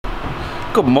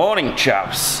Good morning,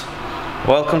 chaps.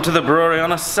 Welcome to the brewery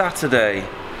on a Saturday.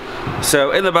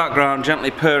 So in the background,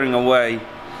 gently purring away,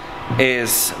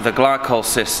 is the glycol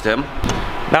system.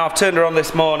 Now I've turned her on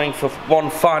this morning for one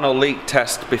final leak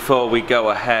test before we go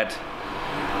ahead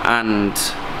and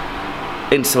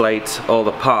insulate all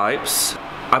the pipes.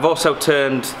 I've also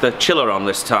turned the chiller on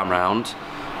this time round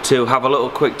to have a little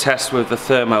quick test with the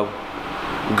thermo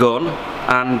gun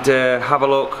and have a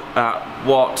look at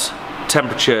what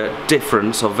temperature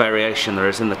difference or variation there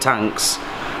is in the tanks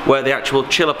where the actual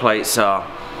chiller plates are.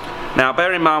 Now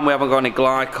bear in mind we haven't got any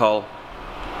glycol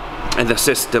in the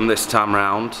system this time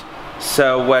round,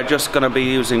 so we're just going to be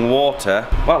using water.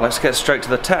 Well, let's get straight to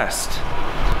the test.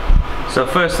 So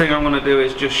first thing I'm going to do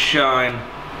is just shine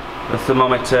the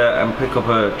thermometer and pick up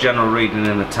a general reading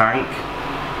in the tank,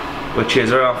 which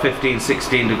is around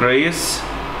 15-16 degrees,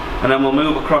 and then we'll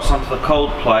move across onto the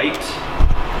cold plate,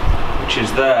 which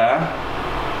is there,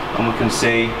 and we can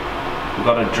see we've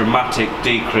got a dramatic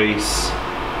decrease.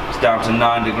 It's down to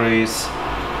 9 degrees,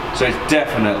 so it's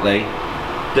definitely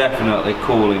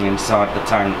cooling inside the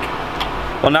tank.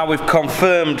 Well, now we've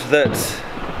confirmed that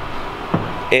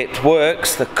it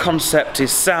works, the concept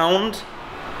is sound.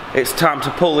 It's time to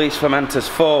pull these fermenters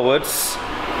forwards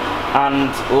and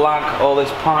lag all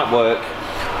this pipe work.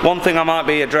 One thing I might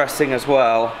be addressing as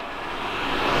well,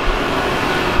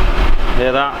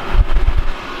 hear that?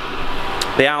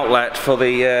 The outlet for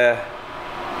the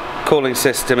cooling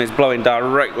system is blowing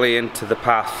directly into the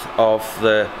path of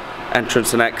the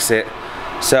entrance and exit,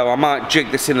 so I might jig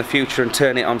this in the future and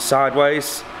turn it on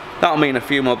sideways. That'll mean a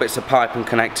few more bits of pipe and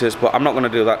connectors, but I'm not going to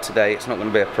do that today. It's not going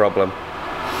to be a problem.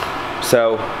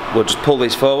 So we'll just pull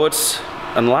these forwards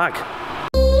and lag.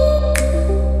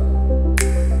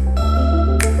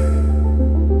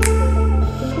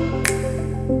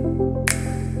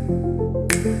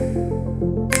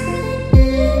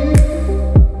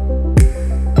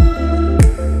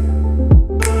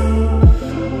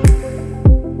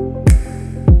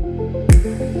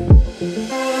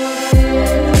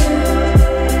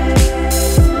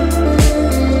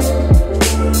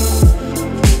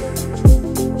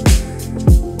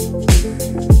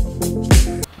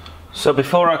 So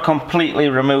before I completely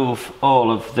remove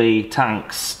all of the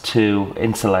tanks to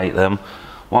insulate them,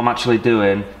 what I'm actually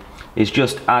doing is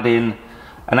just adding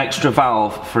an extra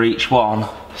valve for each one.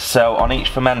 So on each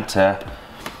fermenter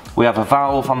we have a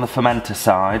valve on the fermenter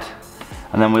side,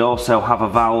 and then we also have a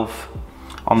valve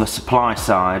on the supply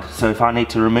side. So if I need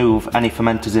to remove any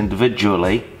fermenters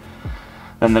individually,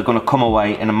 then they're going to come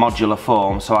away in a modular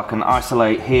form, so I can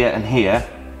isolate here and here,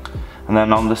 and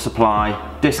then on the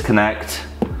supply disconnect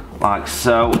like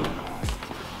so,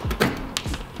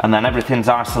 and then everything's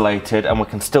isolated and we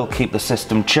can still keep the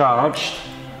system charged.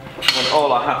 And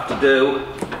all I have to do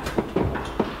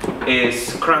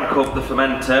is crank up the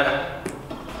fermenter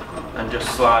and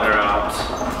just slide her out,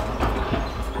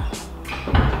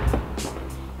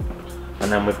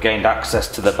 and then we've gained access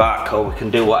to the back, or we can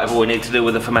do whatever we need to do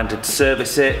with the fermenter to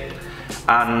service it.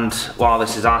 And while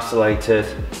this is isolated,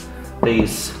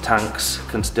 these tanks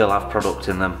can still have product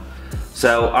in them.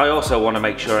 So I also want to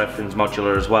make sure everything's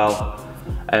modular as well.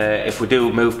 If we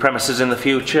do move premises in the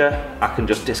future, I can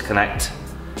just disconnect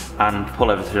and pull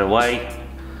everything away.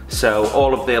 So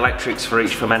all of the electrics for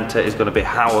each fermenter is going to be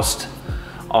housed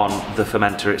on the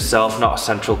fermenter itself, not a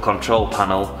central control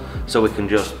panel. So we can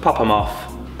just pop them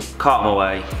off, cart them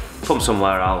away, put them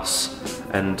somewhere else,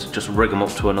 and just rig them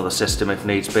up to another system if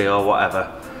needs be or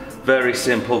whatever. Very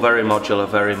simple, very modular,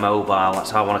 very mobile. That's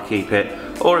how I want to keep it.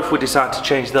 Or if we decide to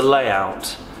change the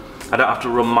layout, I don't have to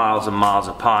run miles and miles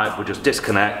of pipe. We just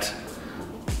disconnect,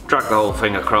 drag the whole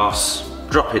thing across,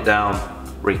 drop it down,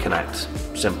 reconnect.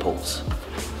 Simples.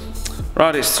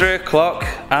 Right, it's 3 o'clock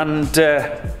and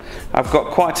I've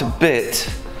got quite a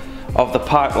bit of the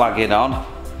pipe lagging on.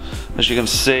 As you can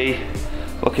see,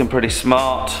 looking pretty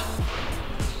smart.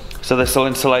 So this will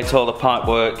insulate all the pipe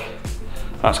work.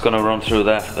 That's going to run through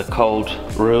there for the cold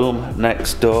room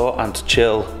next door and to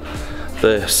chill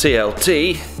the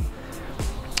CLT.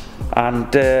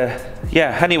 And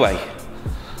yeah, anyway,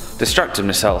 distracted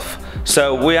myself.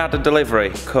 So we had a delivery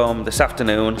come this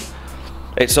afternoon.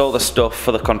 It's all the stuff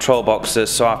for the control boxes,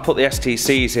 so I put the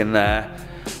STCs in there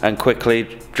and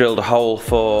quickly drilled a hole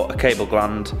for a cable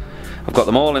gland. I've got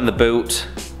them all in the boot.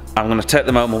 I'm going to take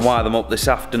them home and wire them up this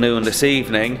afternoon, this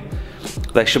evening.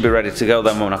 They should be ready to go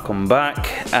then when I come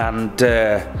back, and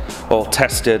all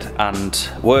tested and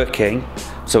working,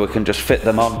 so we can just fit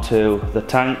them onto the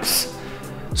tanks.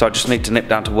 So I just need to nip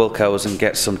down to Wilko's and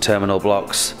get some terminal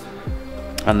blocks,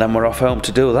 and then we're off home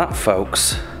to do that,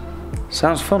 folks.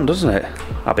 Sounds fun, doesn't it?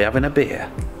 I'll be having a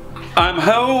beer. I'm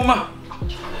home.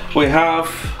 we have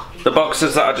the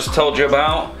boxes that I just told you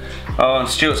about. Oh, and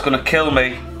Stuart's gonna kill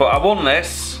me, but I won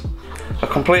this. I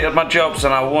completed my jobs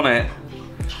and I won it.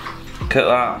 Look at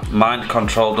that, Mind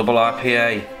Control double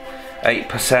IPA,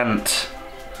 8%.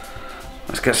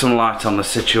 Let's get some light on the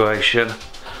situation.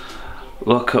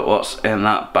 Look at what's in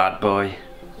that bad boy.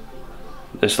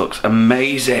 This looks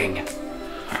amazing.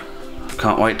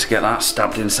 Can't wait to get that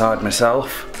stabbed inside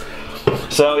myself.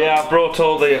 So yeah, I brought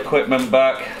all the equipment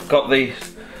back. Got the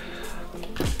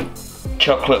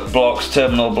chocolate blocks,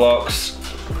 terminal blocks,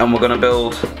 and we're going to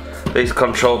build these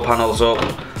control panels up.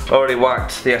 Already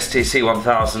whacked the STC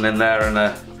 1000 in there and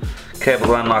a cable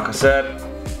gland, like I said.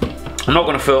 I'm not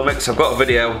going to film it because I've got a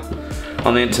video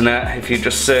on the internet. If you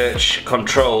just search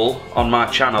control on my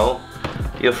channel,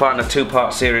 you'll find a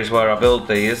 2-part series where I build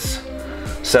these.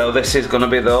 So this is going to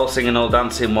be the all singing all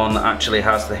dancing one that actually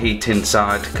has the heat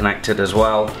inside connected as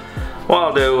well. What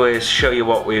I'll do is show you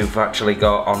what we've actually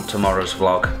got on tomorrow's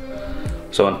vlog.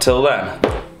 So until then,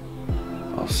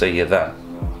 I'll see you then.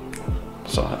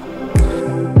 So.